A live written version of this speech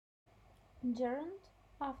Gerund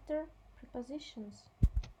after prepositions.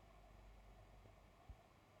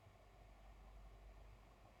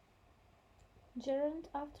 Gerund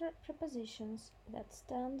after prepositions that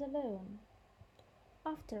stand alone.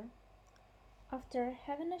 After. After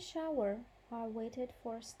having a shower, I waited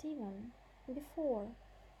for Stephen. Before.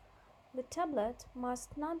 The tablet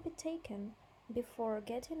must not be taken before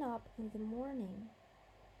getting up in the morning.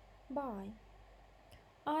 By.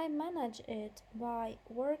 I manage it by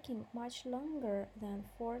working much longer than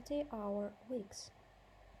 40-hour weeks.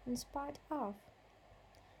 In spite of.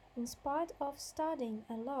 In spite of studying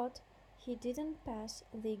a lot, he didn't pass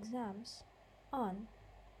the exams. On.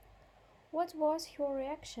 What was your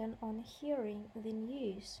reaction on hearing the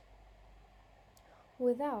news?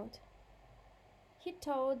 Without. He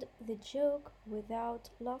told the joke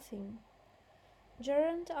without laughing.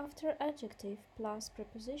 Gerund after adjective plus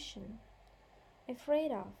preposition.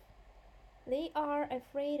 Afraid of. They are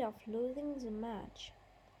afraid of losing the match.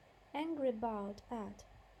 Angry about at.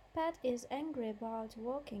 Pat is angry about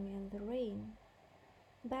walking in the rain.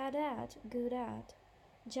 Bad at, good at.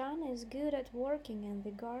 John is good at working in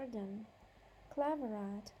the garden. Clever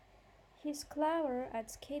at. He's clever at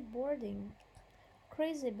skateboarding.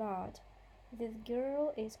 Crazy about. This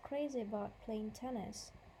girl is crazy about playing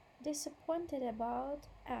tennis. Disappointed about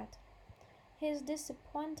at. He's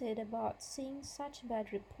disappointed about seeing such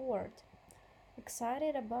bad report.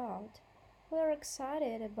 Excited about. We're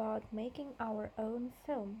excited about making our own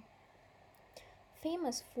film.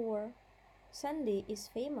 Famous for. Sandy is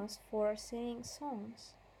famous for singing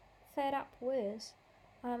songs. Fed up with.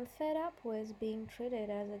 I'm fed up with being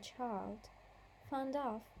treated as a child. Fond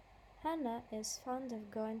of. Hannah is fond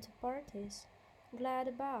of going to parties. Glad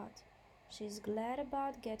about. She's glad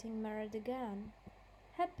about getting married again.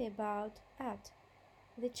 Happy about at.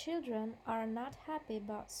 The children are not happy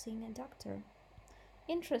about seeing a doctor.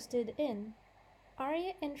 Interested in. Are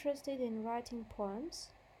you interested in writing poems?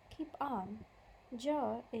 Keep on.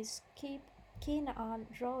 Joe is keen on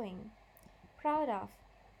drawing. Proud of.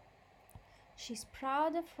 She's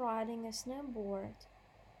proud of riding a snowboard.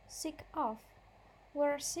 Sick of.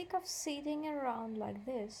 We're sick of sitting around like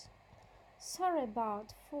this. Sorry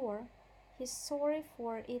about for. He's sorry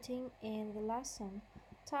for eating in the lesson.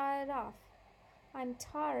 Tired of. I'm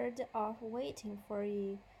tired of waiting for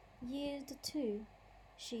you. Used to.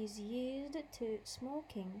 She's used to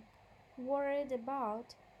smoking. Worried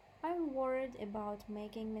about. I'm worried about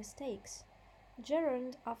making mistakes.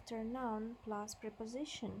 Gerund after noun plus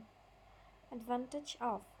preposition. Advantage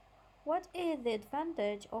of. What is the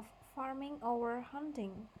advantage of farming over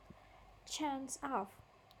hunting? Chance of.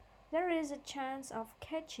 There is a chance of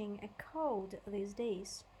catching a cold these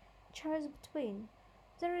days. Choice between.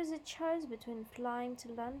 There is a choice between flying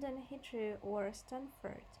to London Heathrow or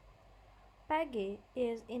Stanford. Peggy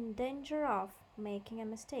is in danger of making a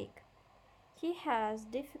mistake. He has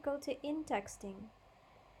difficulty in texting.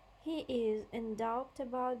 He is in doubt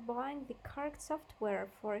about buying the correct software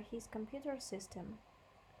for his computer system.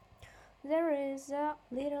 There is a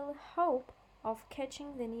little hope of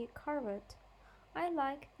catching the new Corvette. I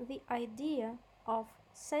like the idea of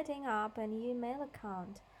setting up a new mail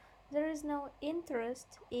account. There is no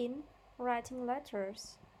interest in writing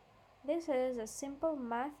letters. This is a simple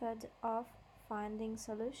method of finding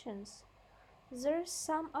solutions. There's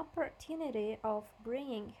some opportunity of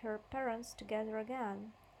bringing her parents together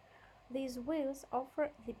again. These wheels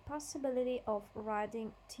offer the possibility of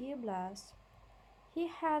riding tubeless. He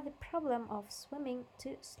had the problem of swimming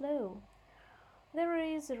too slow. There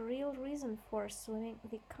is a real reason for swimming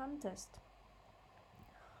the contest.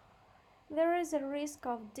 There is a risk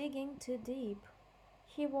of digging too deep.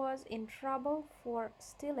 He was in trouble for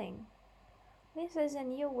stealing. This is a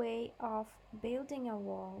new way of building a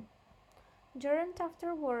wall. Gerund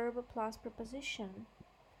after verb plus preposition.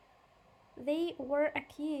 They were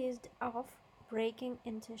accused of breaking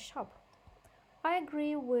into a shop. I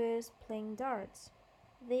agree with playing darts.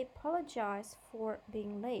 They apologize for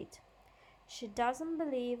being late. She doesn't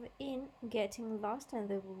believe in getting lost in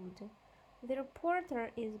the wood. The reporter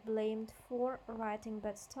is blamed for writing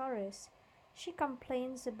bad stories. She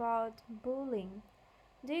complains about bullying.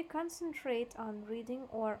 Do you concentrate on reading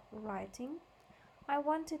or writing? I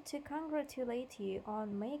wanted to congratulate you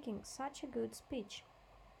on making such a good speech.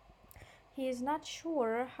 He is not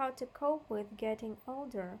sure how to cope with getting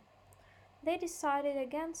older. They decided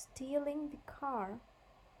against stealing the car.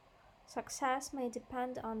 Success may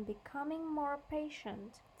depend on becoming more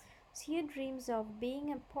patient. Sue dreams of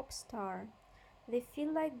being a pop star. They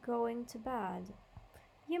feel like going to bed.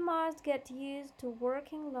 You must get used to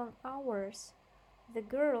working long hours. The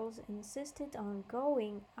girls insisted on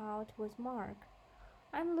going out with Mark.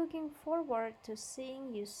 I'm looking forward to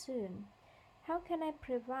seeing you soon. How can I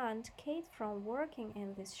prevent Kate from working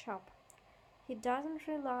in this shop? He doesn't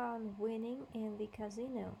rely on winning in the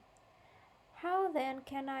casino. How then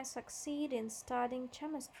can I succeed in studying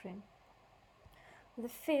chemistry? The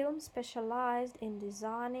film specialized in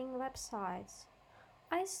designing websites.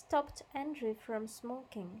 I stopped Andrew from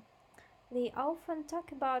smoking. They often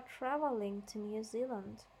talk about traveling to New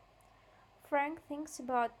Zealand. Frank thinks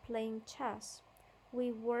about playing chess.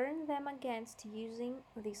 We warn them against using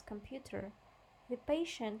this computer. The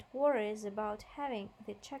patient worries about having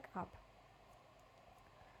the checkup.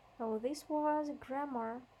 So this was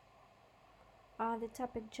grammar, the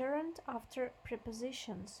topic gerund after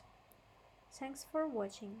prepositions. Thanks for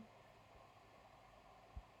watching.